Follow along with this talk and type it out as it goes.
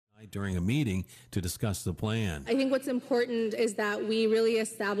during a meeting to discuss the plan. I think what's important is that we really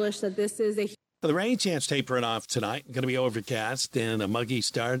establish that this is a The rain chance tapering off tonight. Going to be overcast and a muggy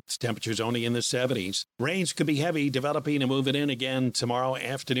start. Temperatures only in the 70s. Rains could be heavy, developing and moving in again tomorrow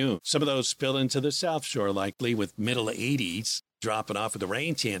afternoon. Some of those spill into the South Shore likely with middle 80s. Dropping off with the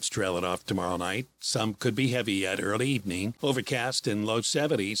rain chance trailing off tomorrow night. Some could be heavy at early evening. Overcast in low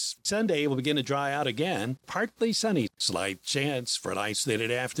 70s. Sunday will begin to dry out again. Partly sunny. Slight chance for an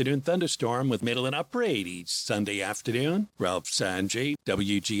isolated afternoon thunderstorm with middle and upper 80s. Sunday afternoon. Ralph Sanji,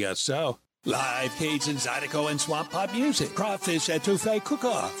 WGSO. Live Cajun, Zydeco, and Swamp Pop music. Crawfish etouffee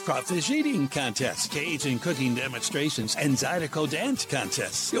cook-off. Crawfish eating contests. Cajun cooking demonstrations. And Zydeco dance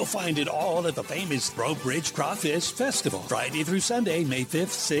contests. You'll find it all at the famous Bro Bridge Crawfish Festival. Friday through Sunday, May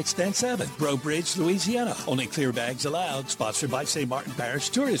 5th, 6th, and 7th. Bro Bridge, Louisiana. Only clear bags allowed. Sponsored by St. Martin Parish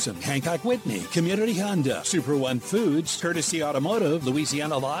Tourism. Hancock Whitney. Community Honda. Super One Foods. Courtesy Automotive.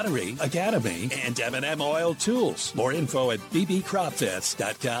 Louisiana Lottery. Academy. And M&M Oil Tools. More info at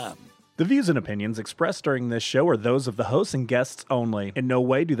bbcrawfest.com. The views and opinions expressed during this show are those of the hosts and guests only. In no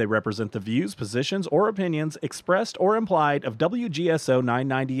way do they represent the views, positions, or opinions expressed or implied of WGSO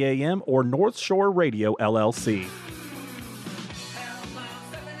 990 AM or North Shore Radio, LLC.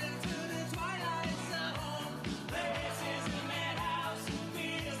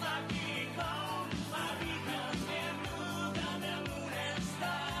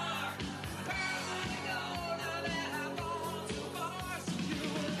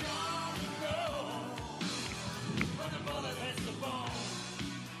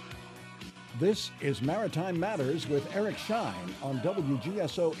 This is Maritime Matters with Eric Shine on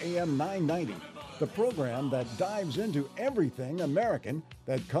WGSO AM 990, the program that dives into everything American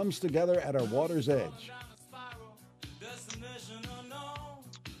that comes together at our water's edge.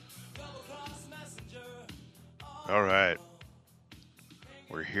 All right.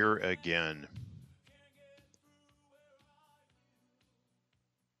 We're here again.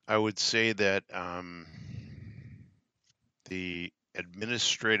 I would say that the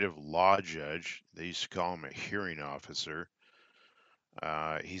administrative law judge, they used to call him a hearing officer,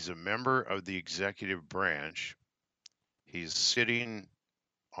 he's a member of the executive branch. He's sitting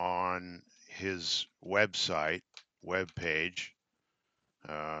on his webpage,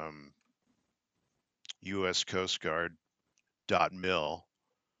 uscoastguard.mil,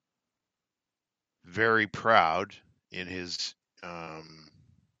 very proud in his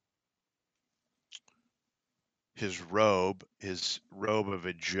robe of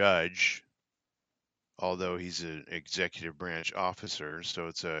a judge, although he's an executive branch officer. So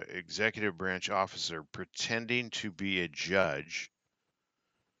it's an executive branch officer pretending to be a judge.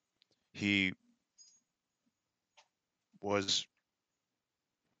 He was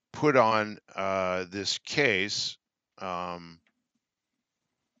put on this case, brought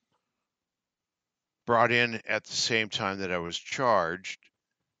in at the same time that I was charged,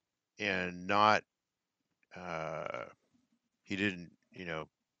 and not he didn't,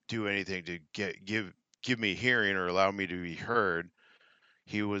 do anything to give me hearing or allow me to be heard.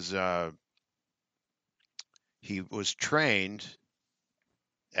 He was trained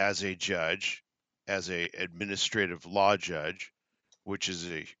as a judge, as a administrative law judge, which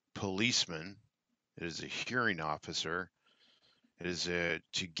is a policeman. It is a hearing officer. It is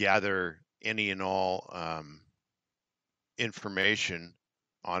to gather any and all information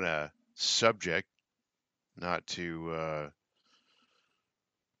on a subject, not to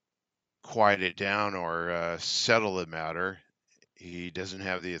quiet it down or settle the matter. He doesn't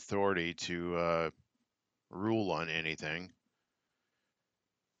have the authority to rule on anything.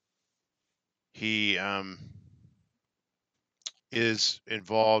 He is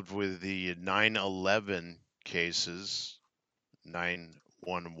involved with the 9/11 cases,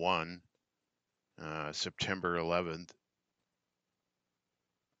 9/11, September 11th,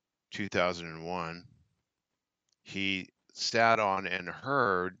 2001. He sat on and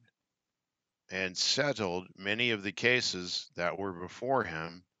heard and settled many of the cases that were before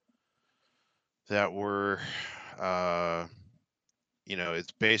him that were,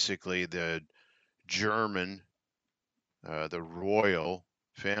 it's basically the German, the royal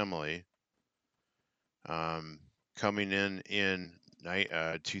family, coming in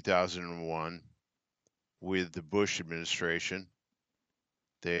 2001 with the Bush administration.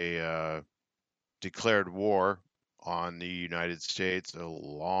 They declared war on the United States a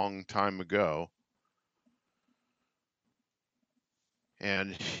long time ago.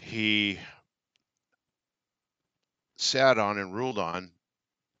 And he sat on and ruled on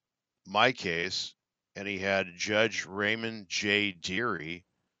my case, and he had Judge Raymond J. Deary,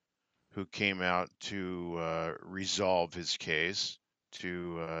 who came out to resolve his case.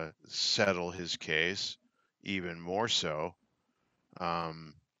 to settle his case even more so.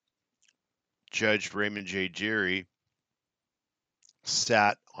 Judge Raymond J. Geary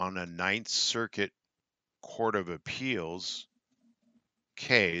sat on a Ninth Circuit Court of Appeals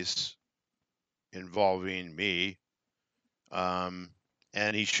case involving me.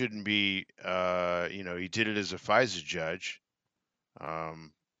 And he shouldn't be, he did it as a FISA judge.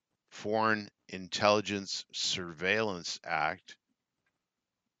 Foreign Intelligence Surveillance Act.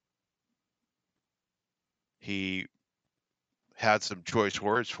 He had some choice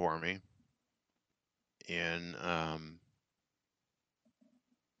words for me in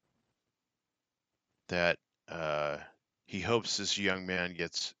that he hopes this young man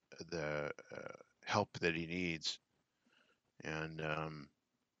gets the help that he needs. And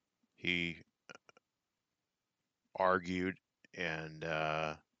he argued and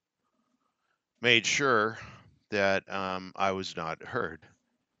made sure that I was not heard.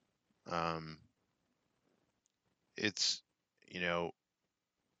 It's,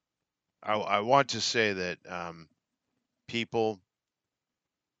 I want to say that people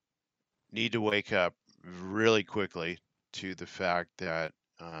need to wake up really quickly to the fact that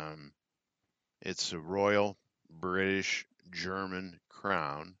it's the Royal British German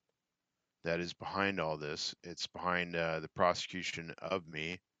Crown that is behind all this. It's behind the prosecution of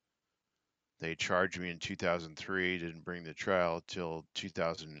me. They charged me in 2003, didn't bring the trial till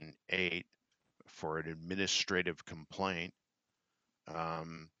 2008 for an administrative complaint.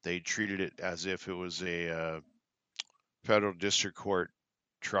 They treated it as if it was a federal district court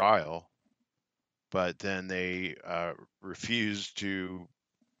trial, but then they refused to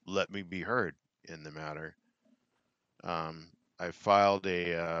let me be heard in the matter. I filed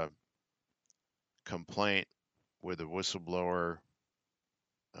a complaint with a whistleblower,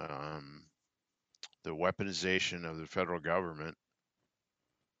 the weaponization of the federal government.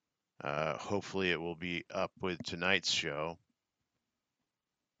 Hopefully, it will be up with tonight's show.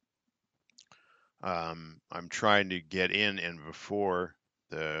 I'm trying to get in and before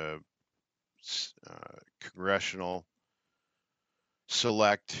the Congressional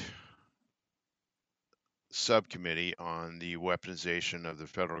Select Subcommittee on the weaponization of the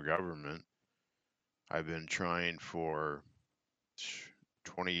federal government. I've been trying for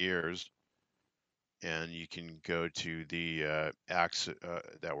 20 years, and you can go to the acts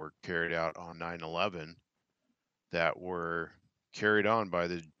that were carried out on 9/11 that were carried on by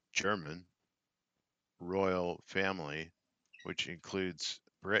the German royal family, which includes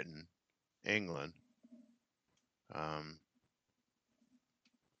Britain, England.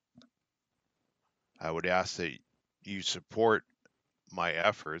 I would ask that you support my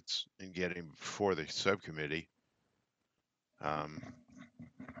efforts in getting before the subcommittee.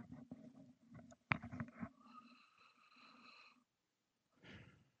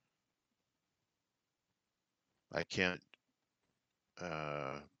 I can't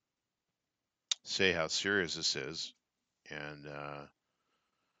say how serious this is, and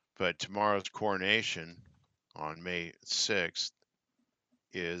but tomorrow's coronation on May 6th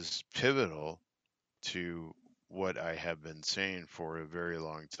is pivotal to what I have been saying for a very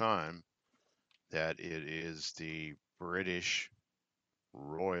long time, that it is the British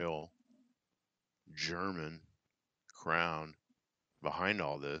Royal German Crown behind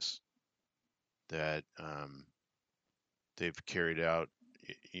all this, that they've carried out,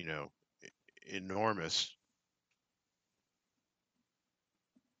 enormous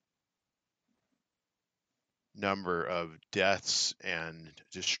number of deaths and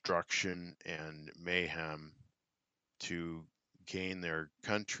destruction and mayhem to gain their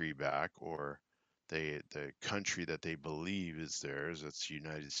country back, or the country that they believe is theirs, that's the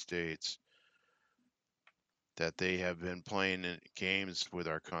United States, that they have been playing games with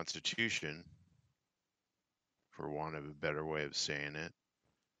our Constitution, for want of a better way of saying it.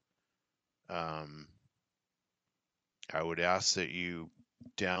 I would ask that you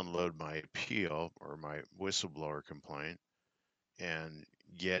download my appeal or my whistleblower complaint and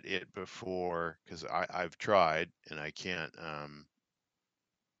get it before, because I've tried and I can't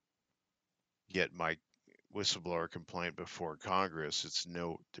get my whistleblower complaint before Congress.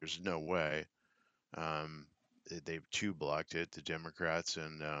 There's no way. They've two blocked it, the Democrats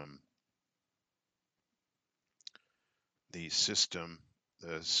and the system.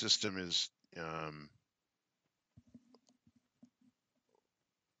 The system is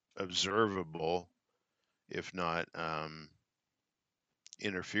observable, if not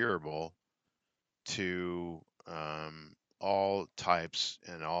interferable, to all types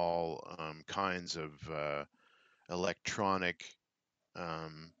and all kinds of electronic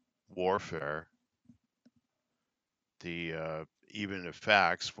warfare. The even a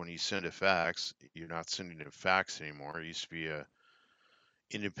fax, when you send a fax, you're not sending a fax anymore. It used to be a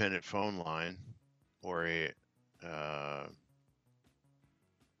independent phone line or a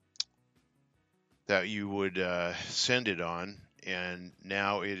that you would send it on, and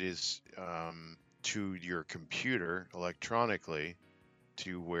now it is to your computer electronically,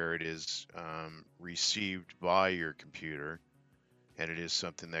 to where it is received by your computer, and it is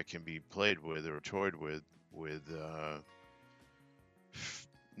something that can be played with or toyed with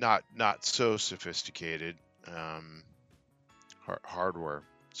not so sophisticated hardware,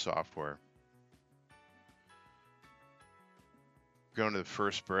 software. Going to the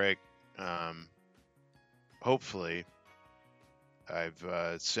first break. Hopefully, I've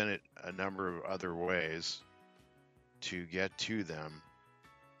sent it a number of other ways to get to them.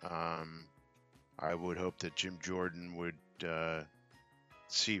 I would hope that Jim Jordan would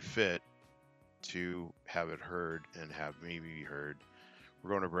see fit to have it heard and have me be heard.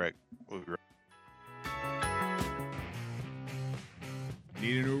 We're going to break. We'll be right.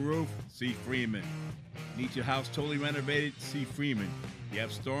 Need a new roof? See Freeman. Need your house totally renovated? See Freeman. You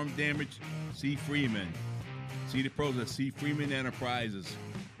have storm damage? See Freeman. See the pros at C. Freeman Enterprises.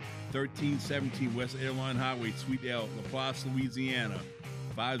 1317 West Airline Highway, Suite L, LaPlace, Louisiana.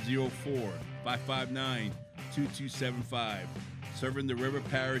 504-559-2275. Serving the River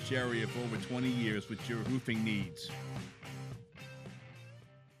Parish area for over 20 years with your roofing needs.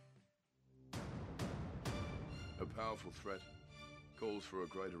 A powerful threat calls for a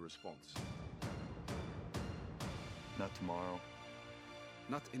greater response. Not tomorrow.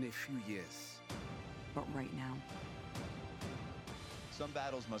 Not in a few years. But right now. Some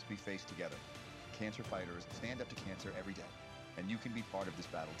battles must be faced together. Cancer fighters stand up to cancer every day, and you can be part of this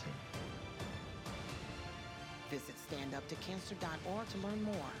battle too. Visit standuptocancer.org to learn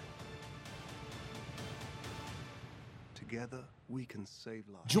more. Together, we can save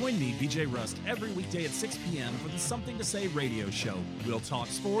lives. Join me, BJ Rust, every weekday at 6 p.m. for the Something to Say radio show. We'll talk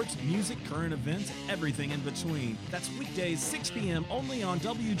sports, music, current events, everything in between. That's weekdays, 6 p.m. only on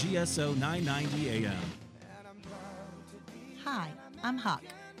WGSO 990 AM. Hi, I'm Huck,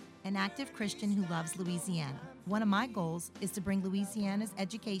 an active Christian who loves Louisiana. One of my goals is to bring Louisiana's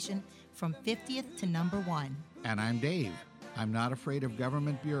education from 50th to number 1. And I'm Dave. I'm not afraid of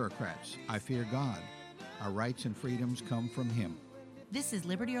government bureaucrats. I fear God. Our rights and freedoms come from Him. This is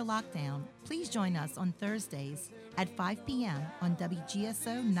Liberty or Lockdown. Please join us on Thursdays at 5 p.m. on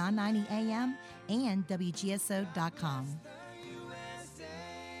WGSO 990 AM and WGSO.com.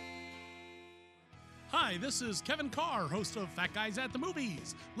 Hi, this is Kevin Carr, host of Fat Guys at the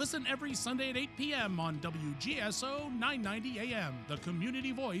Movies. Listen every Sunday at 8 p.m. on WGSO 990 AM, the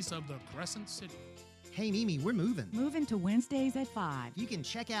community voice of the Crescent City. Hey, Mimi, we're moving. Moving to Wednesdays at 5. You can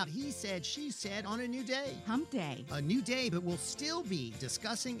check out He Said, She Said on a new day. Hump Day. A new day, but we'll still be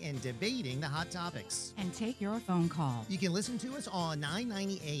discussing and debating the hot topics. And take your phone call. You can listen to us on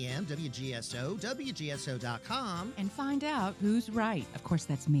 990 AM, WGSO, WGSO.com. And find out who's right. Of course,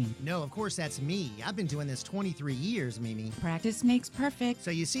 that's me. No, of course, that's me. I've been doing this 23 years, Mimi. Practice makes perfect.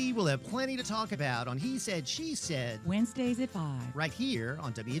 So you see, we'll have plenty to talk about on He Said, She Said. Wednesdays at 5. Right here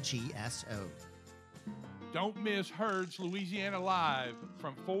on WGSO. Don't miss Herd's Louisiana Live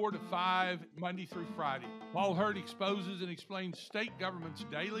from 4 to 5, Monday through Friday. Paul Herd exposes and explains state government's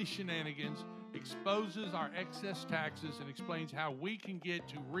daily shenanigans, exposes our excess taxes, and explains how we can get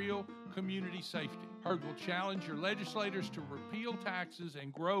to real community safety. Herd will challenge your legislators to repeal taxes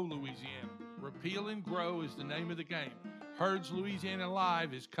and grow Louisiana. Repeal and grow is the name of the game. Herd's Louisiana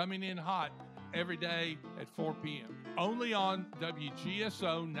Live is coming in hot every day at 4 p.m. Only on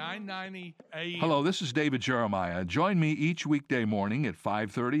WGSO 990 AM. Hello, this is David Jeremiah. Join me each weekday morning at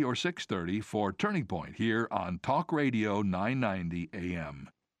 5:30 or 6:30 for Turning Point here on Talk Radio 990 AM.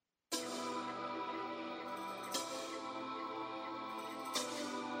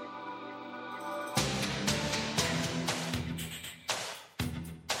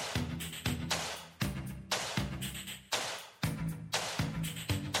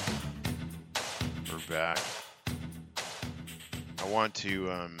 Back. I want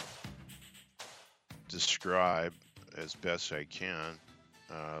to describe as best I can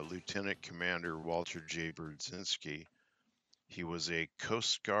Lieutenant Commander Walter J. Brudzinski. He was a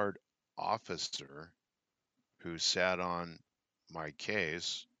Coast Guard officer who sat on my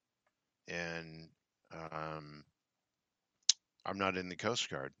case, and I'm not in the Coast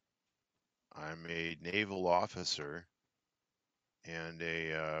Guard. I'm a naval officer and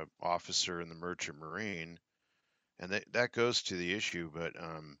a officer in the Merchant Marine, and that goes to the issue. But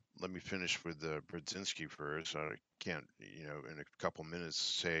let me finish with Brudzinski first. I can't, in a couple minutes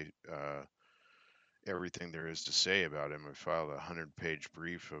say everything there is to say about him. I filed a 100-page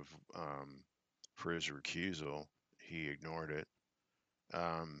brief of for his recusal. He ignored it.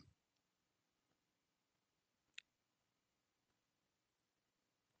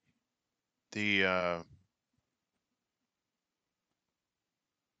 The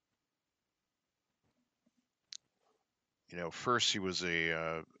first he was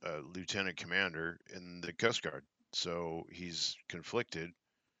a lieutenant commander in the Coast Guard, so he's conflicted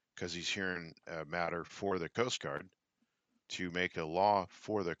because he's hearing a matter for the Coast Guard to make a law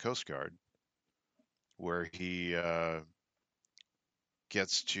for the Coast Guard where he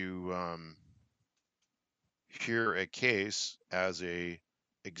gets to hear a case as a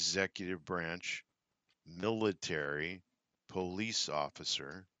executive branch military police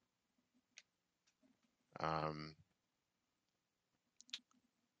officer.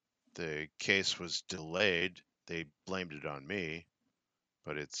 The case was delayed. They blamed it on me,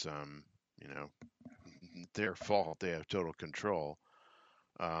 but it's their fault. They have total control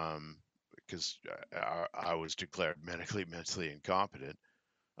because I was declared mentally incompetent.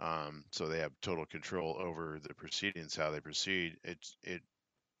 So they have total control over the proceedings, how they proceed. It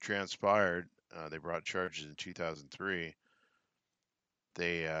transpired. They brought charges in 2003.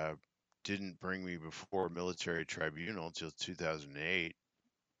 They didn't bring me before a military tribunal until 2008,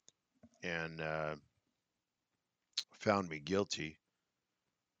 and found me guilty.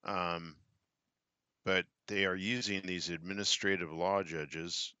 But they are using these administrative law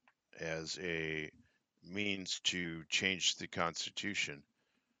judges as a means to change the Constitution.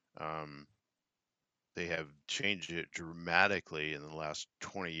 They have changed it dramatically in the last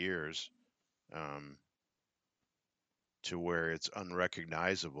 20 years to where it's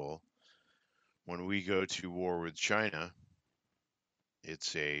unrecognizable. When we go to war with China,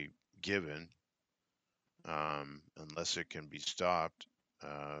 it's a given, unless it can be stopped,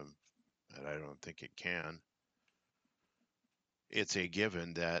 and I don't think it can. It's a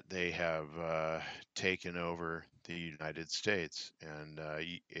given that they have taken over the United States, and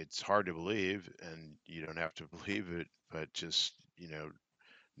it's hard to believe, and you don't have to believe it, but just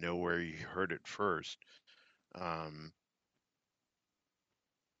know where you heard it first.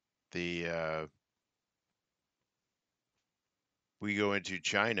 We go into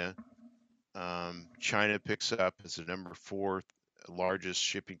China. China picks up as the number 4 largest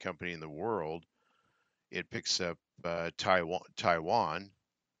shipping company in the world. It picks up Taiwan,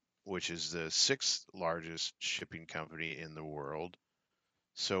 which is the 6th largest shipping company in the world.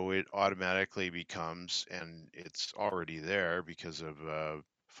 So it automatically becomes, and it's already there because of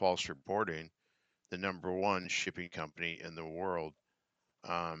false reporting, the number 1 shipping company in the world.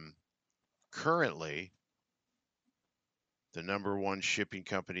 Currently, the number 1 shipping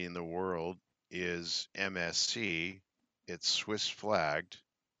company in the world is MSC. It's Swiss flagged,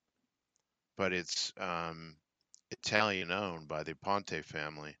 but it's Italian owned by the Ponte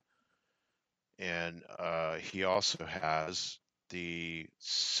family. And he also has the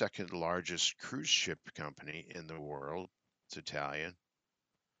 2nd largest cruise ship company in the world. It's Italian,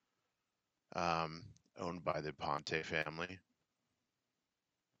 owned by the Ponte family,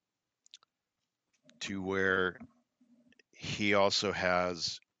 to where he also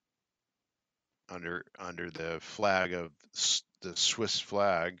has under the flag of the Swiss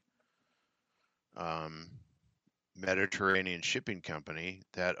flag, Mediterranean Shipping Company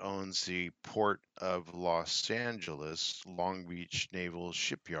that owns the Port of Los Angeles Long Beach Naval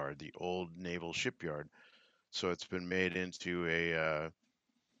Shipyard, the old naval shipyard. So it's been made into a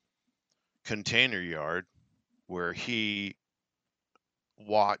container yard where he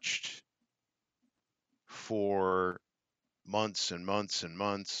watched for months and months and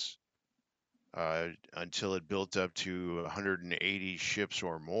months until it built up to 180 ships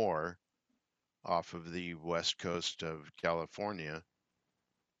or more off of the west coast of California,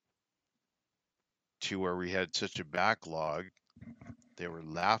 to where we had such a backlog. They were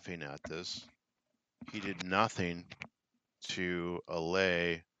laughing at this. He did nothing to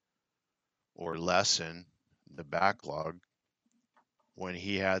allay or lessen the backlog when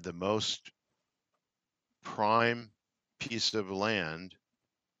he had the most prime piece of land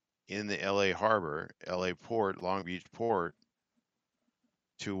in the LA harbor, LA port, Long Beach port,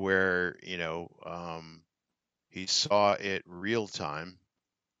 to where, he saw it real time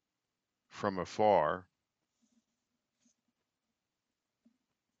from afar.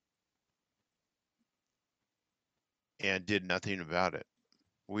 And did nothing about it.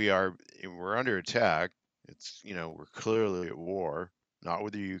 We're under attack. It's, we're clearly at war, not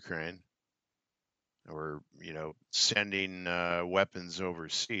with the Ukraine. We're, sending weapons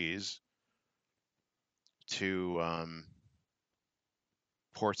overseas to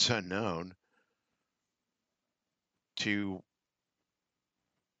ports unknown. we're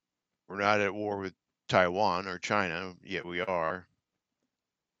not at war with Taiwan or China, yet we are,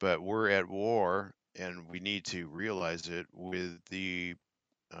 but we're at war, and we need to realize it, with the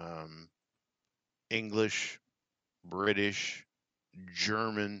English, British,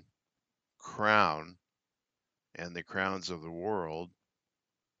 German crown and the crowns of the world,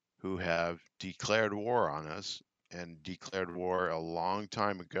 who have declared war on us and declared war a long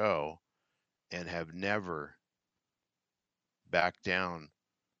time ago and have never backed down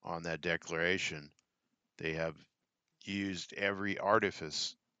on that declaration. They have used every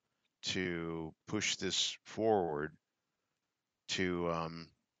artifice to push this forward to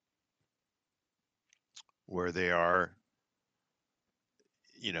where they are,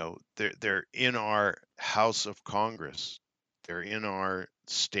 they're in our House of Congress, they're in our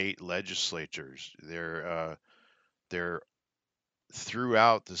state legislatures, they're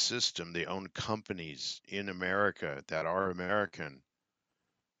throughout the system. They own companies in America that are American.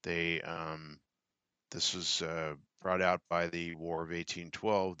 They this was brought out by the War of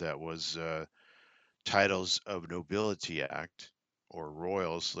 1812. That was Titles of Nobility Act, or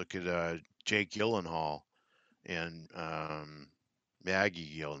royals. Look at Jake Gyllenhaal and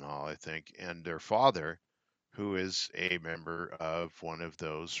Maggie Gyllenhaal, I think, and their father, who is a member of one of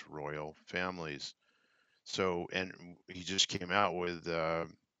those royal families. So, and he just came out with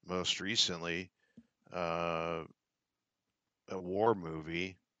most recently a war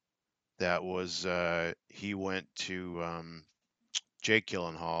movie that was he went to Jake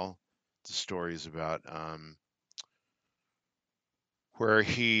Gyllenhaal. The story is about where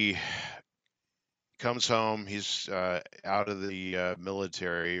he comes home. He's out of the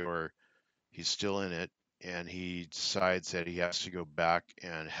military, or he's still in it, and he decides that he has to go back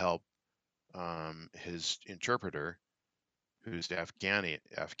and help his interpreter, who's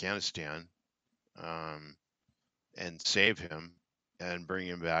Afghanistan, and save him and bring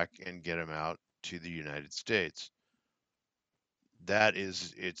him back and get him out to the United States. That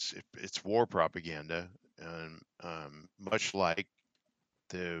is, it's war propaganda, and much like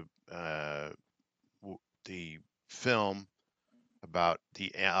the the film about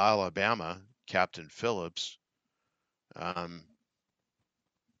the Alabama, Captain Phillips.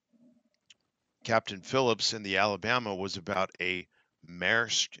 Captain Phillips in the Alabama was about a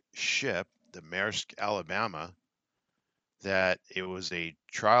Maersk ship, the Maersk Alabama, that it was a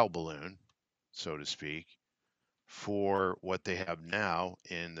trial balloon, so to speak, for what they have now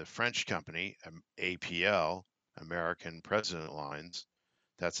in the French company, APL, American President Lines.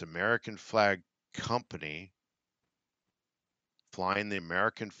 That's American flag company flying the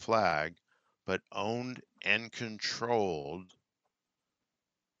American flag, but owned and controlled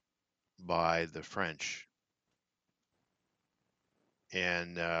by the French.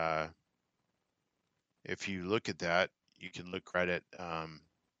 And if you look at that, you can look right at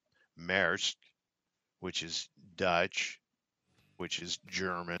Maersk, which is Dutch, which is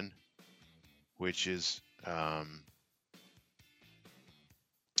German, which is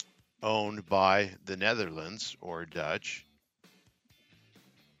owned by the Netherlands, or Dutch.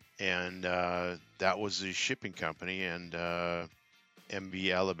 And that was the shipping company, and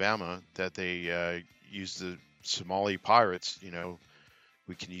MV Alabama, that they used the Somali pirates.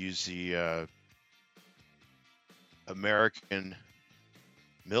 We can use the American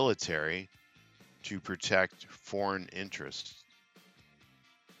military to protect foreign interests.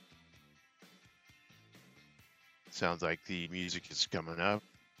 Sounds like the music is coming up.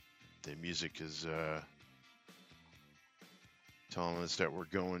 The music is telling us that we're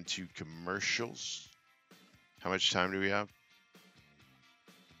going to commercials. How much time do we have?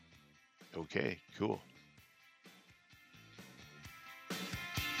 Okay, cool.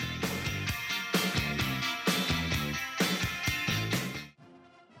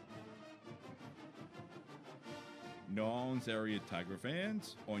 New Orleans area Tiger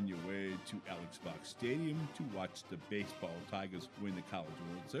fans, on your way to Alex Box Stadium to watch the baseball Tigers win the College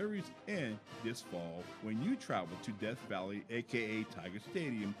World Series, and this fall, when you travel to Death Valley, aka Tiger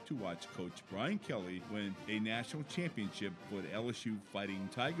Stadium, to watch Coach Brian Kelly win a national championship for the LSU Fighting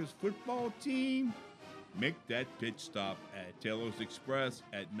Tigers football team, make that pitch stop at Taylor's Express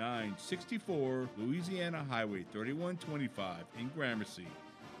at 964 Louisiana Highway 3125 in Gramercy,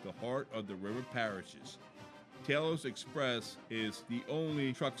 the heart of the river parishes. Taylor's Express is the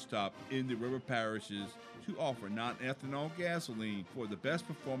only truck stop in the river parishes to offer non-ethanol gasoline for the best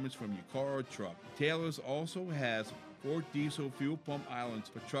performance from your car or truck. Taylor's also has 4 diesel fuel pump islands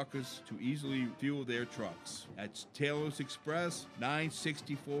for truckers to easily fuel their trucks. That's Taylor's Express,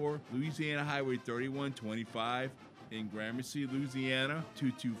 964 Louisiana Highway 3125, In Gramercy, Louisiana,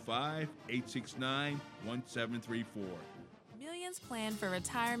 225-869-1734. Millions plan for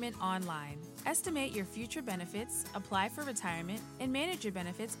retirement online. Estimate your future benefits, apply for retirement, and manage your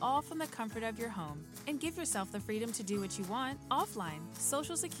benefits all from the comfort of your home. And give yourself the freedom to do what you want offline.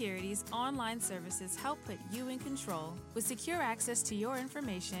 Social Security's online services help put you in control with secure access to your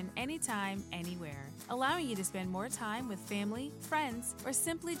information anytime, anywhere, allowing you to spend more time with family, friends, or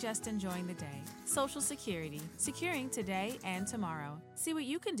simply just enjoying the day. Social Security, securing today and tomorrow. See what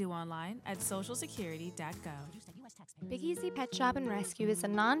you can do online at socialsecurity.gov. Big Easy Pet Shop and Rescue is a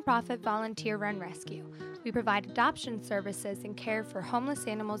non-profit volunteer-run rescue. We provide adoption services and care for homeless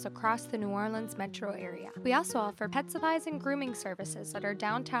animals across the New Orleans metro area. We also offer pet supplies and grooming services at our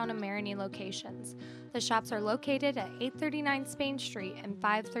downtown and Marigny locations. The shops are located at 839 Spain Street and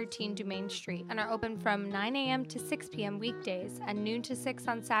 513 Dumaine Street and are open from 9 a.m. to 6 p.m. weekdays and noon to 6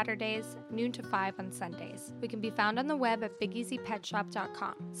 on Saturdays, noon to 5 on Sundays. We can be found on the web at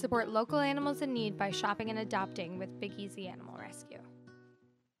bigeasypetshop.com. Support local animals in need by shopping and adopting with Big Easy Animal Rescue.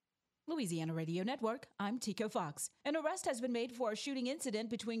 Louisiana Radio Network, I'm Tico Fox. An arrest has been made for a shooting incident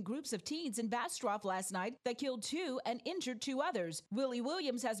between groups of teens in Bastrop last night that killed 2 and injured 2 others. Willie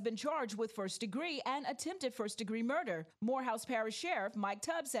Williams has been charged with first-degree and attempted first-degree murder. Morehouse Parish Sheriff Mike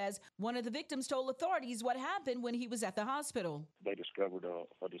Tubb says one of the victims told authorities what happened when he was at the hospital. They discovered a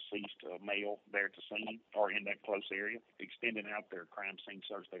deceased male there at the scene or in that close area. Extending out their crime scene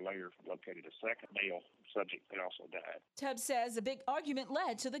search, they later located a second male subject that also died. Tubb says a big argument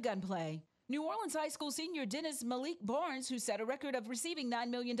led to the gunplay. New Orleans High School senior Dennis Malik Barnes, who set a record of receiving $9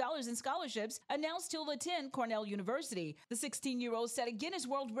 million in scholarships, announced he'll attend Cornell University. The 16-year-old set a Guinness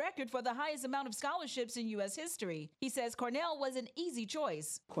World Record for the highest amount of scholarships in U.S. history. He says Cornell was an easy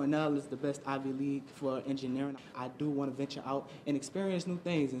choice. Cornell is the best Ivy League for engineering. I do want to venture out and experience new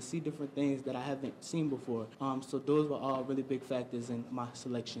things and see different things that I haven't seen before. So those were all really big factors in my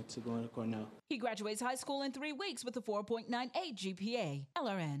selection to go into Cornell. He graduates high school in 3 weeks with a 4.98 GPA.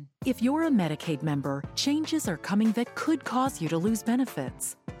 LRN. If you're a Medicaid member, changes are coming that could cause you to lose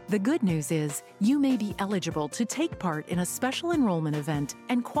benefits. The good news is you may be eligible to take part in a special enrollment event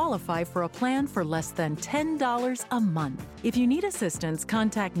and qualify for a plan for less than $10 a month. If you need assistance,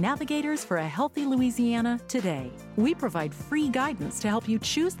 contact Navigators for a Healthy Louisiana today. We provide free guidance to help you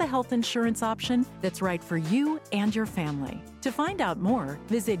choose the health insurance option that's right for you and your family. To find out more,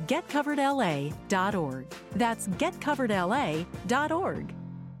 visit getcoveredla.org. That's getcoveredla.org.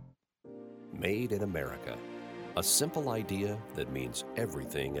 Made in America. A simple idea that means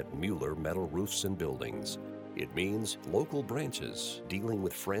everything at Mueller Metal Roofs and Buildings. It means local branches dealing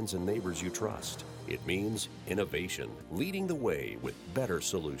with friends and neighbors you trust. It means innovation, leading the way with better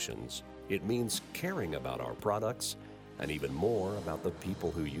solutions. It means caring about our products and even more about the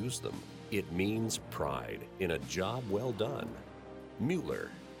people who use them. It means pride in a job well done. Mueller,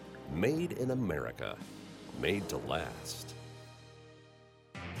 made in America, made to last.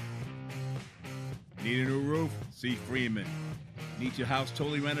 Need a new roof? See Freeman. Need your house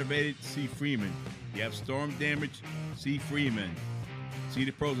totally renovated? See Freeman. You have storm damage? See Freeman. See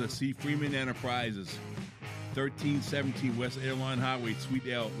the pros at See Freeman Enterprises. 1317 West Airline Highway, Suite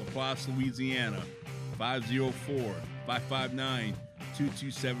L, LaPlace, Louisiana.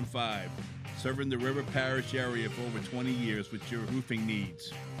 504-559-2275. Serving the River Parish area for over 20 years with your roofing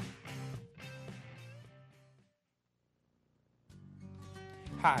needs.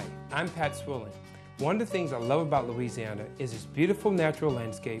 Hi, I'm Pat Swilling. One of the things I love about Louisiana is its beautiful natural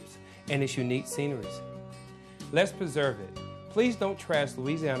landscapes and its unique sceneries. Let's preserve it. Please don't trash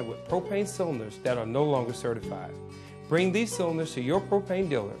Louisiana with propane cylinders that are no longer certified. Bring these cylinders to your propane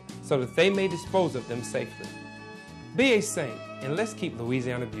dealer so that they may dispose of them safely. Be a saint, and let's keep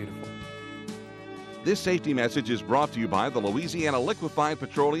Louisiana beautiful. This safety message is brought to you by the Louisiana Liquefied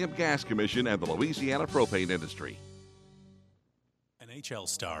Petroleum Gas Commission and the Louisiana Propane Industry. NHL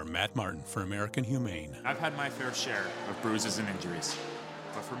star Matt Martin for American Humane. I've had my fair share of bruises and injuries.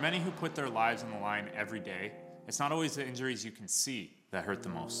 But for many who put their lives on the line every day, it's not always the injuries you can see that hurt the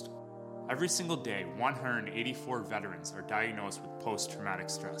most. Every single day, 184 veterans are diagnosed with post-traumatic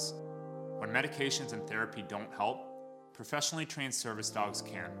stress. When medications and therapy don't help, professionally trained service dogs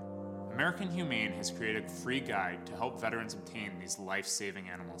can. American Humane has created a free guide to help veterans obtain these life-saving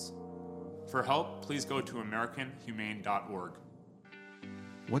animals. For help, please go to AmericanHumane.org.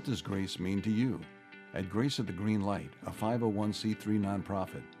 What does grace mean to you? At Grace at the Green Light, a 501c3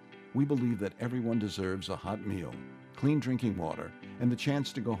 nonprofit, we believe that everyone deserves a hot meal, clean drinking water, and the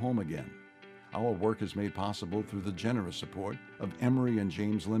chance to go home again. Our work is made possible through the generous support of Emery &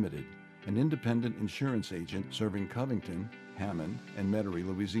 James Limited, an independent insurance agent serving Covington, Hammond, and Metairie,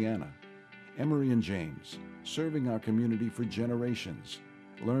 Louisiana. Emery & James, serving our community for generations.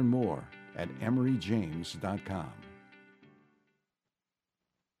 Learn more at emeryjames.com.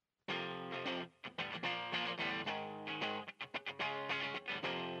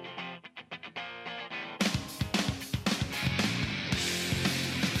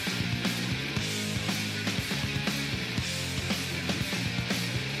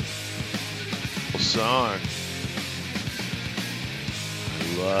 Song.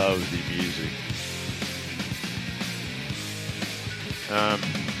 I love the music.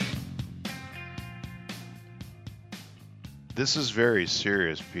 This is very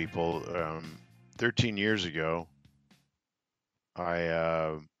serious, people. 13 years ago,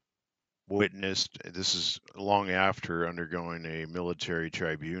 I witnessed, this is long after undergoing a military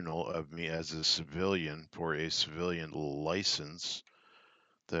tribunal of me as a civilian for a civilian license.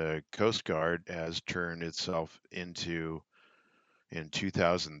 The Coast Guard has turned itself into, in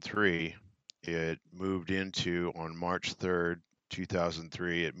 2003, it moved into, on March 3rd,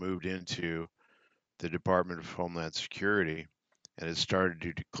 2003, it moved into the Department of Homeland Security, and it started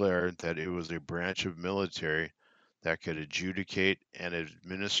to declare that it was a branch of military that could adjudicate and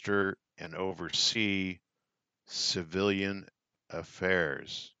administer and oversee civilian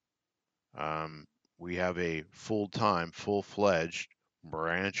affairs. We have a full-time, full-fledged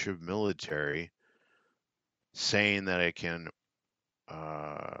branch of military saying that it can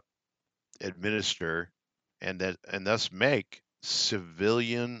administer and thus make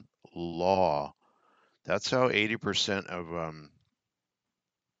civilian law. That's how 80% of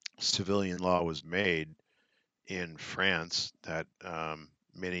civilian law was made in France. That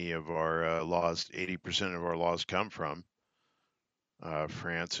many of our laws, 80% of our laws come from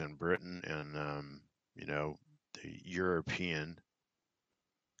France and Britain and the European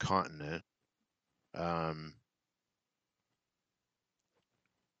continent.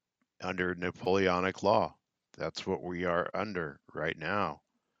 Under Napoleonic law. That's what we are under right now.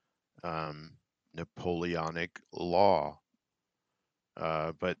 Napoleonic law.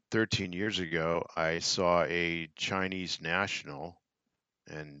 But 13 years ago, I saw a Chinese national,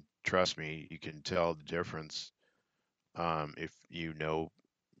 and trust me, you can tell the difference if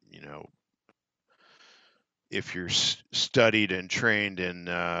if you're studied and trained in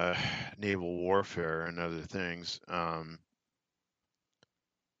naval warfare and other things.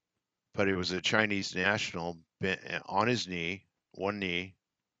 But it was a Chinese national on his knee, one knee,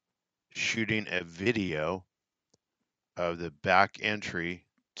 shooting a video of the back entry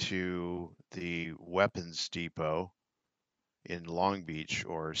to the weapons depot in Long Beach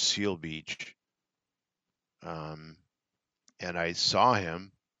or Seal Beach. And I saw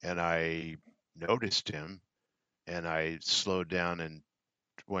him and I noticed him and I slowed down and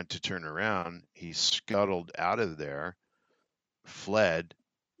went to turn around. He scuttled out of there, fled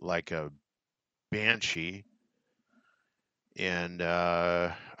like a banshee, and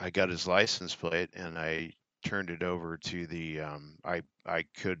I got his license plate and I turned it over to the I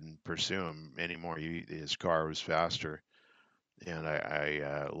couldn't pursue him anymore. His car was faster, and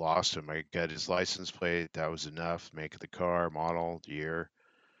I lost him. I got his license plate. That was enough. Make of the car, model, year,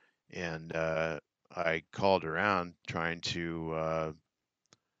 and I called around trying to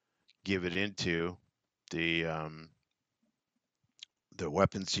give it into the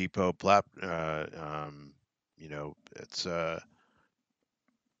weapons depot. It's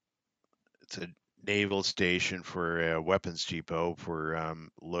a naval station for a weapons depot for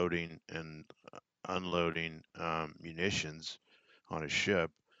loading and unloading munitions on a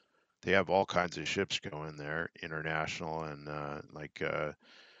ship. They have all kinds of ships going there, international and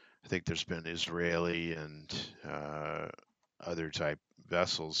I think there's been Israeli and other type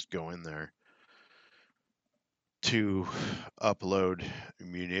vessels going there to upload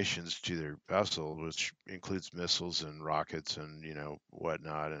munitions to their vessel, which includes missiles and rockets and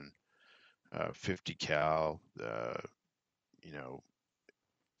whatnot, and 50 cal,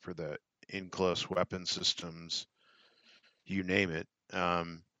 for the in close weapon systems, you name it.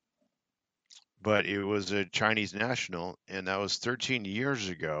 But it was a Chinese national, and that was 13 years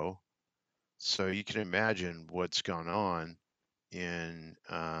ago. So you can imagine what's gone on in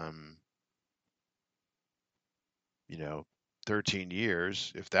 13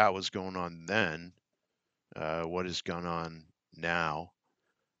 years. If that was going on then, what has gone on now?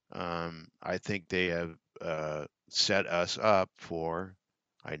 I think they have set us up for,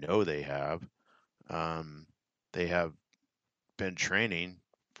 I know they have been training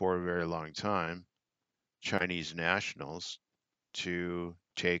for a very long time Chinese nationals to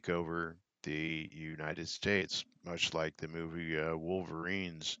take over the United States, much like the movie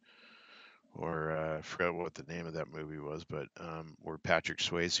Wolverines, or I forgot what the name of that movie was, but where Patrick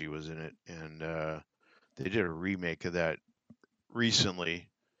Swayze was in it, and They did a remake of that recently.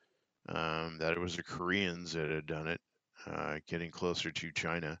 That it was the Koreans that had done it, getting closer to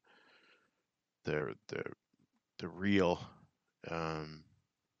China. The real um,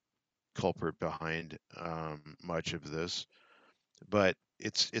 culprit behind much of this, but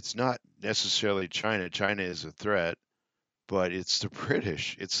it's not necessarily China. China is a threat, but it's the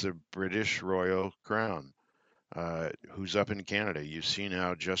British. It's the British royal crown, who's up in Canada. You've seen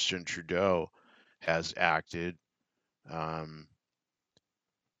how Justin Trudeau has acted. Um,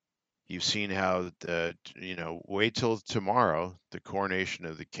 you've seen how wait till tomorrow, the coronation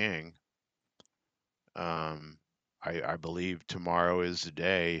of the king. Um, I believe tomorrow is the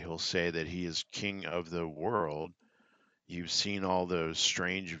day he'll say that he is king of the world. You've seen all those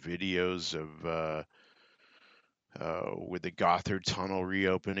strange videos of with the Gothard Tunnel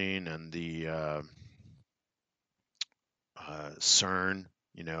reopening and the CERN,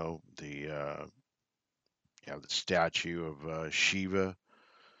 the statue of Shiva,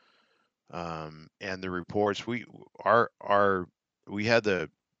 and the reports. We had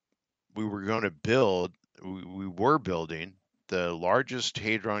we were going to build. We were building the largest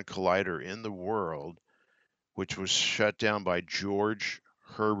hadron collider in the world, which was shut down by George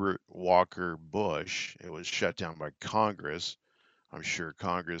Herbert Walker Bush. It was shut down by Congress. I'm sure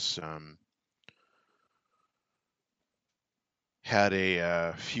Congress had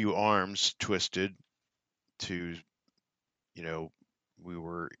a few arms twisted to, you know, we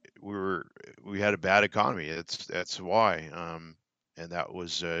were we had a bad economy. That's why, and that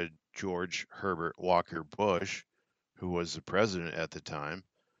was George Herbert Walker Bush, who was the president at the time.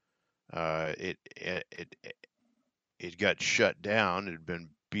 It got shut down. It had been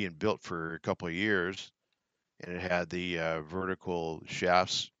being built for a couple of years, and it had the vertical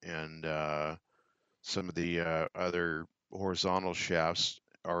shafts and some of the other horizontal shafts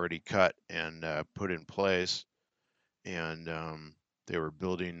already cut and put in place, and they were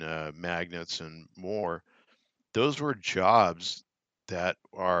building magnets and more. Those were jobs that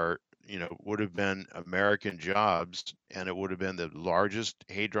are, would have been American jobs, and it would have been the largest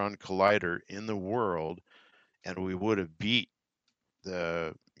hadron collider in the world, and we would have beat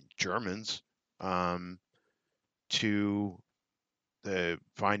the Germans to the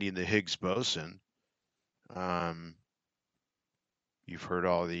finding the Higgs boson. You've heard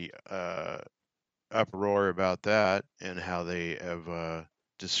all the uproar about that and how they have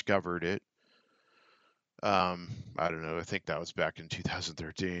discovered it. I don't know. I think that was back in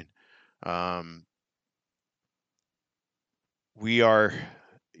 2013. We are,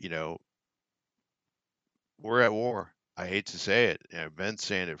 we're at war. I hate to say it. I've been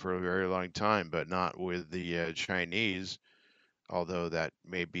saying it for a very long time, but not with the Chinese, although that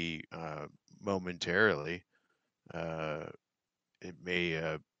may be momentarily. It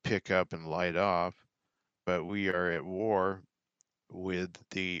may pick up and light off, but we are at war with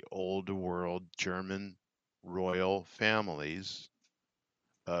the old world German royal families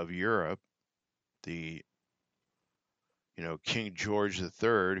of Europe. The King George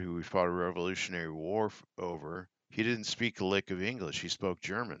III, who we fought a Revolutionary War over, he didn't speak a lick of English. He spoke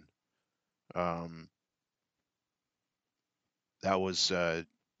German. That was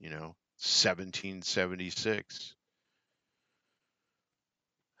 1776.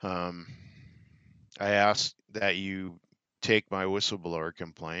 I asked that you take my whistleblower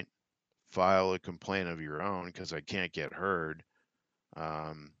complaint, file a complaint of your own because I can't get heard.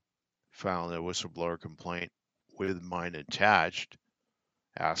 Filing a whistleblower complaint with mine attached,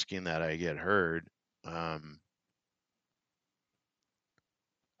 asking that I get heard.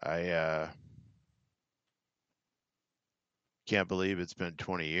 I can't believe it's been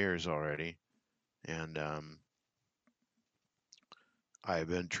 20 years already, and I've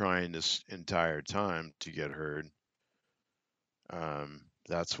been trying this entire time to get heard.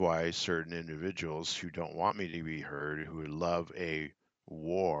 That's why certain individuals who don't want me to be heard, who love a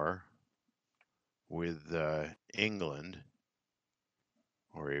war with England,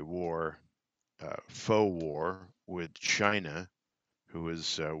 or a war, faux war with China, who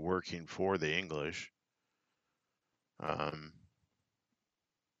is working for the English.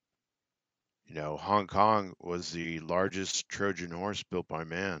 Hong Kong was the largest Trojan horse built by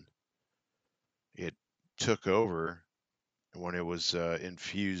man. It took over when it was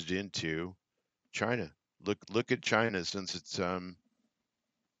infused into China. Look at China since it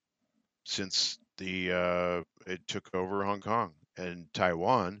took over Hong Kong and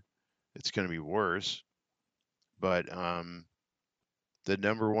Taiwan. It's going to be worse, but the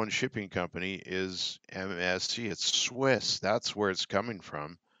number one shipping company is MSC. It's Swiss. That's where it's coming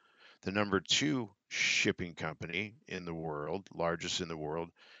from. The number two shipping company in the world, largest in the world,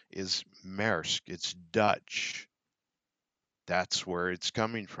 is Maersk. It's Dutch. That's where it's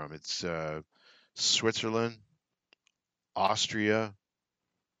coming from. It's Switzerland, Austria,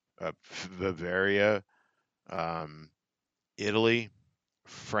 Bavaria, um, Italy,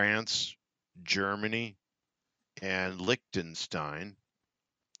 France, Germany, and Liechtenstein.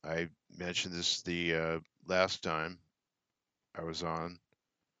 I mentioned this the last time I was on.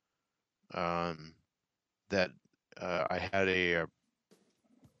 That I had a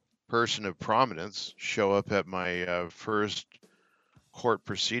person of prominence show up at my first court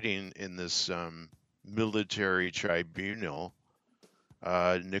proceeding in this military tribunal,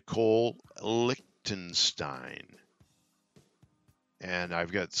 Nicole Liechtenstein. And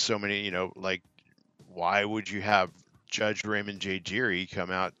I've got so many, like, why would you have Judge Raymond J. Geary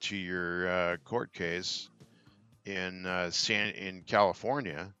come out to your court case in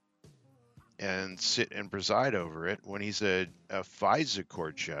California and sit and preside over it when he's a FISA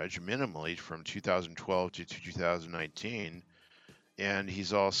court judge, minimally from 2012 to 2019, and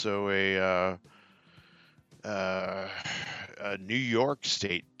he's also a New York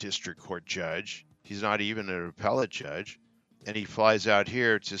State District Court judge. He's not even an appellate judge, and he flies out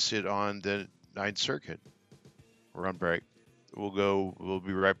here to sit on the Ninth Circuit. We're on break. We'll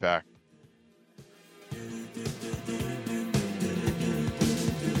be right back.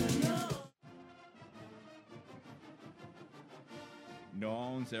 New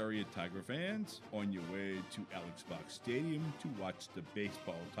Orleans area Tiger fans, on your way to Alex Box Stadium to watch the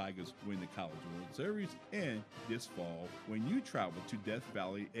baseball Tigers win the College World Series, and this fall when you travel to Death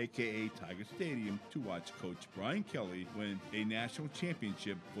Valley, aka Tiger Stadium, to watch Coach Brian Kelly win a national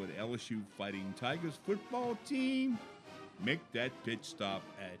championship for the LSU Fighting Tigers football team. Make that pitch stop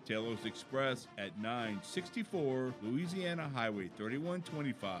at Taylor's Express at 964 Louisiana Highway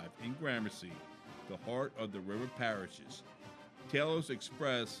 3125 in Gramercy, the heart of the river parishes. Taylor's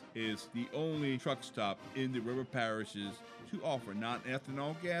Express is the only truck stop in the river parishes to offer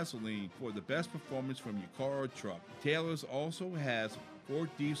non-ethanol gasoline for the best performance from your car or truck. Taylor's also has 4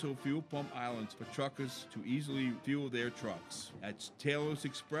 diesel fuel pump islands for truckers to easily fuel their trucks. That's Taylor's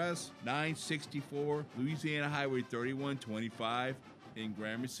Express, 964 Louisiana Highway 3125 in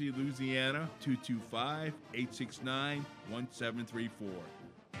Gramercy, Louisiana, 225-869-1734.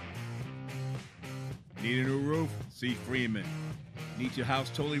 Need a new roof? See Freeman. Need your house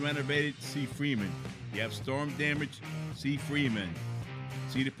totally renovated? See Freeman. You have storm damage? See Freeman.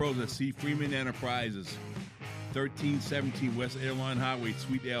 See the pros at See Freeman Enterprises. 1317 West Airline Highway,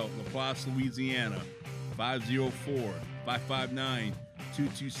 Suite L, LaPlace, Louisiana.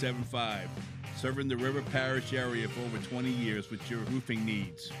 504-559-2275. Serving the River Parish area for over 20 years with your roofing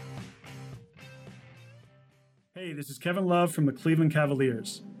needs. Hey, this is Kevin Love from the Cleveland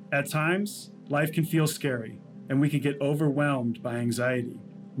Cavaliers. At times, life can feel scary, and we can get overwhelmed by anxiety.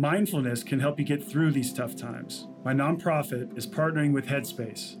 Mindfulness can help you get through these tough times. My nonprofit is partnering with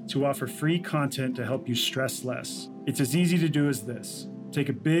Headspace to offer free content to help you stress less. It's as easy to do as this. Take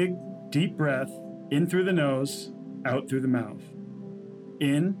a big, deep breath in through the nose, out through the mouth.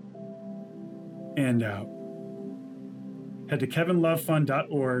 In and out. Head to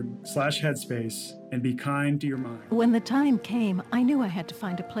kevinlovefund.org/headspace and be kind to your mind. When the time came, I knew I had to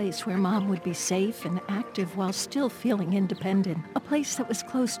find a place where Mom would be safe and active while still feeling independent. A place that was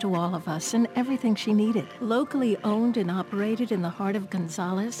close to all of us and everything she needed. Locally owned and operated in the heart of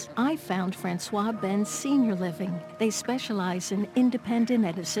Gonzales, I found Francois Ben's Senior Living. They specialize in independent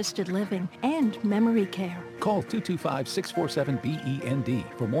and assisted living and memory care. Call 225-647-BEND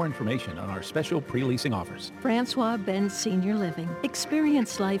for more information on our special pre-leasing offers. Francois Ben's Senior Living.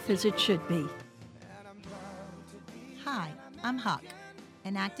 Experience life as it should be. Hi, I'm Huck,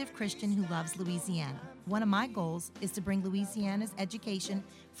 an active Christian who loves Louisiana. One of my goals is to bring Louisiana's education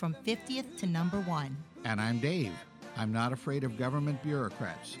from 50th to number 1. And I'm Dave. I'm not afraid of government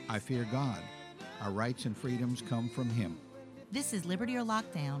bureaucrats. I fear God. Our rights and freedoms come from Him. This is Liberty or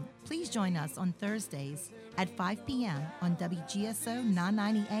Lockdown. Please join us on Thursdays at 5 p.m. on WGSO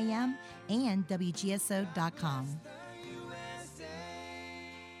 990 AM and WGSO.com.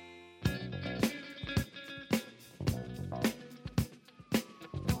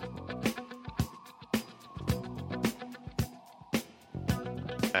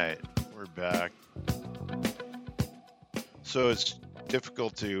 All right, we're back. So it's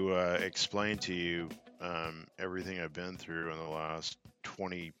difficult to explain to you everything I've been through in the last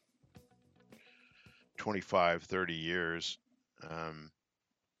 20, 25, 30 years.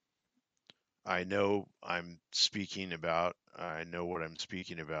 I know I'm speaking about, I know what I'm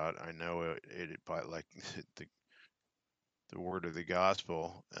speaking about. I know it by like the word of the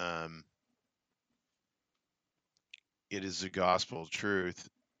gospel. it is the gospel truth.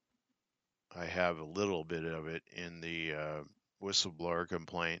 I have a little bit of it in the whistleblower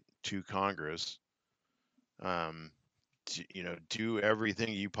complaint to Congress. Do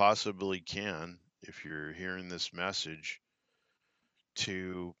everything you possibly can if you're hearing this message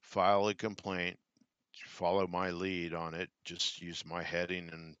to file a complaint, follow my lead on it. Just use my heading,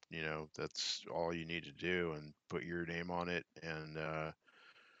 and that's all you need to do, and put your name on it, and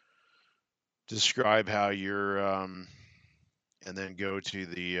describe how you're, and then go to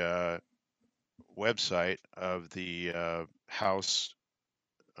the website of the House,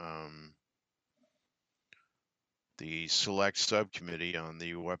 the Select Subcommittee on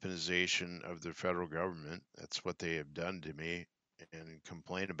the Weaponization of the Federal Government. That's what they have done to me, and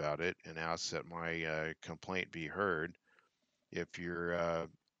complain about it and ask that my complaint be heard. If you've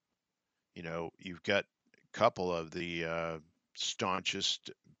got a couple of the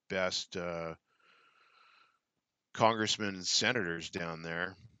staunchest, best congressmen and senators down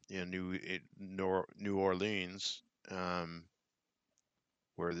there in New Orleans,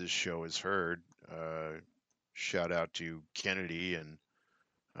 where this show is heard. Shout out to Kennedy and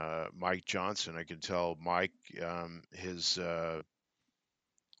Mike Johnson. I can tell Mike, his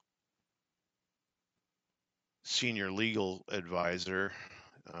senior legal advisor,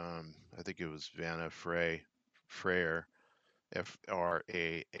 I think it was Vanna Fraher, Fraher.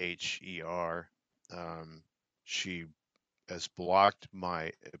 She has blocked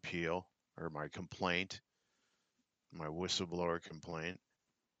my appeal, or my complaint, my whistleblower complaint,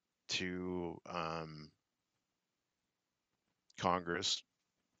 to Congress.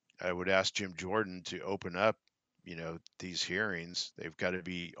 I would ask Jim Jordan to open up, these hearings. They've got to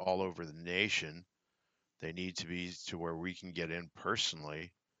be all over the nation. They need to be to where we can get in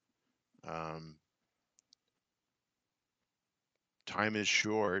personally. Time is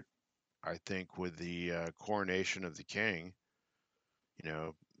short. I think with the coronation of the king,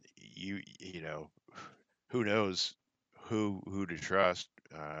 who knows who to trust.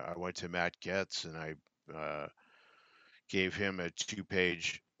 I went to Matt Getz, and I gave him a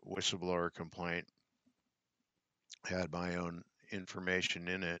 2-page whistleblower complaint. Had my own information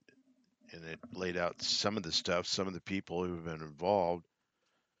in it, and it laid out some of the stuff, some of the people who have been involved.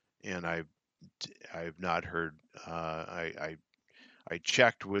 And I've not heard. I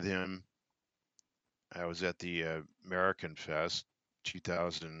checked with him. I was at the American Fest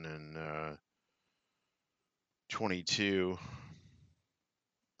 2022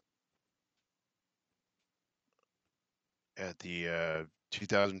 at the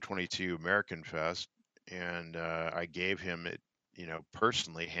 2022 American Fest, and I gave him it,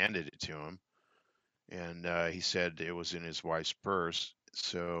 personally handed it to him, and he said it was in his wife's purse.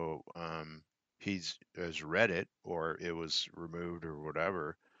 So he has read it, or it was removed, or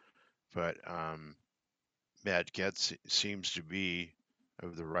whatever. But Matt Getz seems to be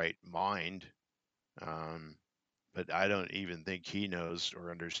of the right mind, but I don't even think he knows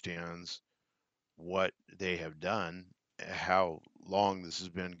or understands what they have done, how long this has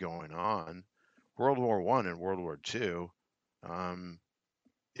been going on. World War I and World War II,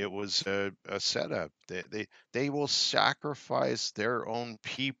 it was a setup. They will sacrifice their own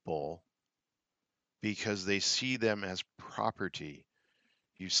people because they see them as property.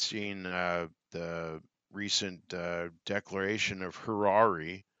 You've seen the recent declaration of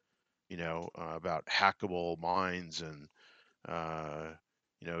Harari, about hackable minds, and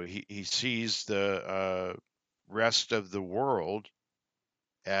he sees the rest of the world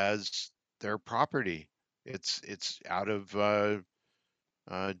as their property. It's out of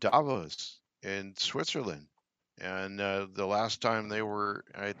Davos in Switzerland, and the last time they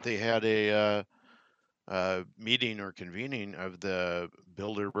had a meeting or convening of the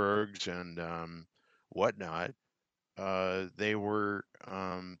Bilderbergs and whatnot. They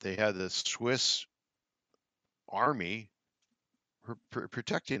had the Swiss army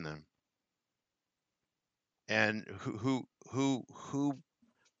protecting them, and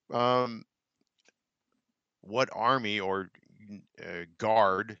what army or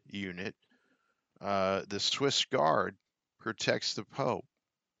guard unit? The Swiss Guard protects the Pope.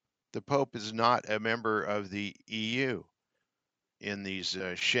 The Pope is not a member of the EU in these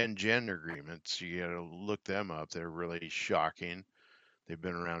Schengen agreements. You got to look them up. They're really shocking. They've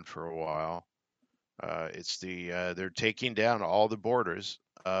been around for a while. They're taking down all the borders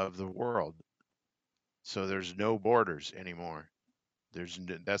of the world, so there's no borders anymore.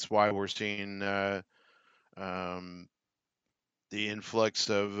 That's why we're seeing the influx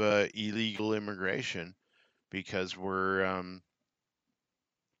of illegal immigration, because we're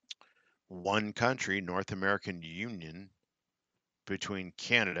one country, North American Union, between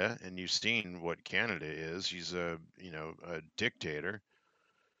Canada, and you've seen what Canada is. He's a dictator,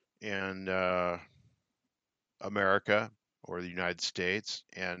 and America or the United States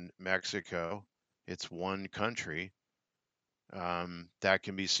and Mexico. It's one country. That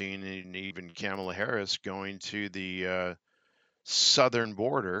can be seen in even Kamala Harris going to the southern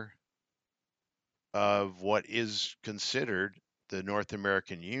border of what is considered the North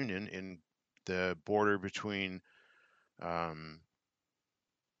American Union, in the border between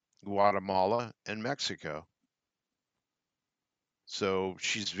Guatemala and Mexico. So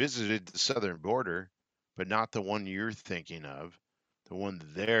she's visited the southern border, but not the one you're thinking of, the one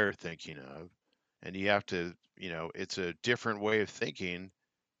they're thinking of. And you have to, it's a different way of thinking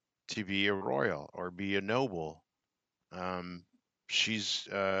to be a royal or be a noble. She's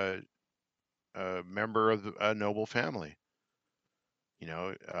a member of a noble family.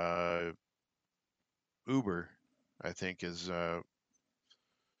 Uber, I think, is,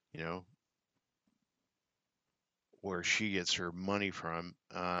 where she gets her money from.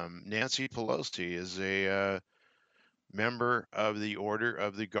 Nancy Pelosi is a member of the Order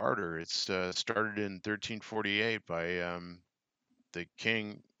of the Garter. It's started in 1348 by the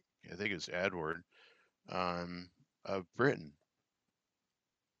King, I think it's Edward, of Britain.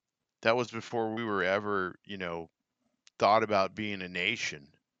 That was before we were ever, thought about being a nation,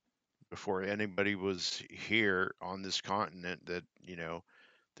 before anybody was here on this continent. That,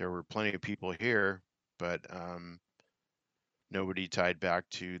 there were plenty of people here, but nobody tied back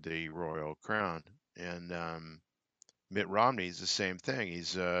to the royal crown. And Mitt Romney's the same thing.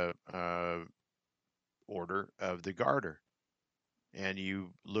 He's a Order of the Garter. And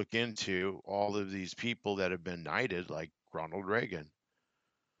you look into all of these people that have been knighted, like Ronald Reagan,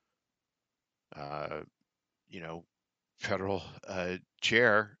 federal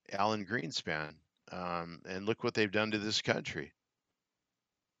chair Alan Greenspan, and look what they've done to this country.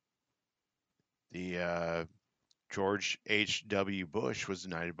 The George H.W. Bush was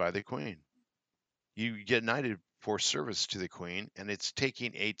knighted by the Queen. You get knighted for service to the Queen, and it's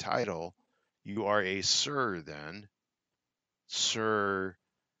taking a title. You are a Sir then, Sir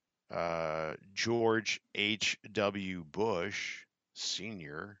George H.W. Bush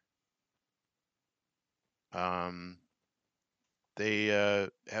Sr. They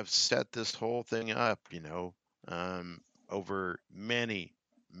have set this whole thing up, over many,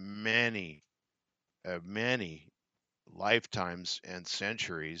 many, many lifetimes and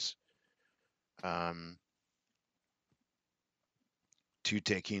centuries, to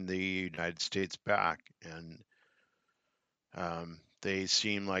taking the United States back. And they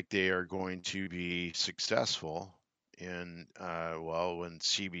seem like they are going to be successful in, when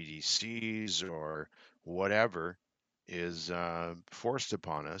CBDCs or whatever is forced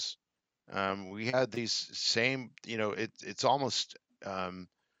upon us. We had these same, it's almost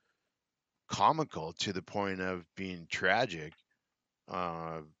comical to the point of being tragic,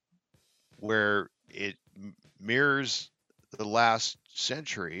 where it mirrors the last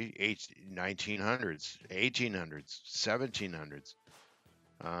century, 1900s, 1800s, 1700s.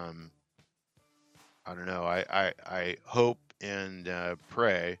 I don't know. I hope and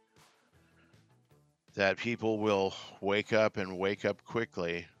pray that people will wake up and wake up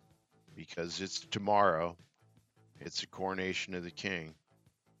quickly, because it's tomorrow. It's the coronation of the king,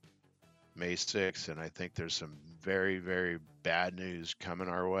 May 6th, and I think there's some very, very bad news coming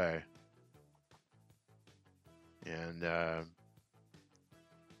our way. And I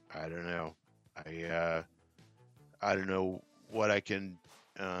don't know. I don't know what I can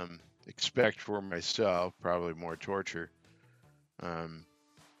expect for myself. Probably more torture.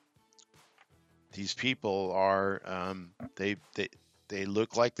 These people are they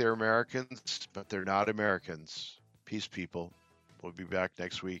look like they're Americans, but they're not Americans. Peace, people. We'll be back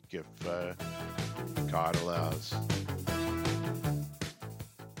next week if God allows.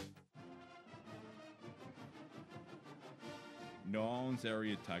 New Orleans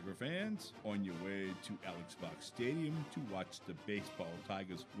area Tiger fans, on your way to Alex Box Stadium to watch the baseball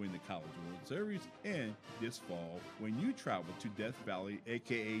Tigers win the College World Series, and this fall when you travel to Death Valley,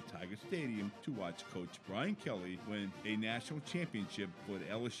 aka Tiger Stadium, to watch Coach Brian Kelly win a national championship for the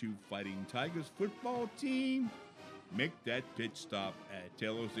LSU Fighting Tigers football team. Make that pitch stop at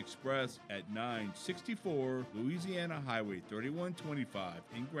Taylor's Express at 964 Louisiana Highway 3125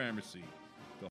 in Gramercy.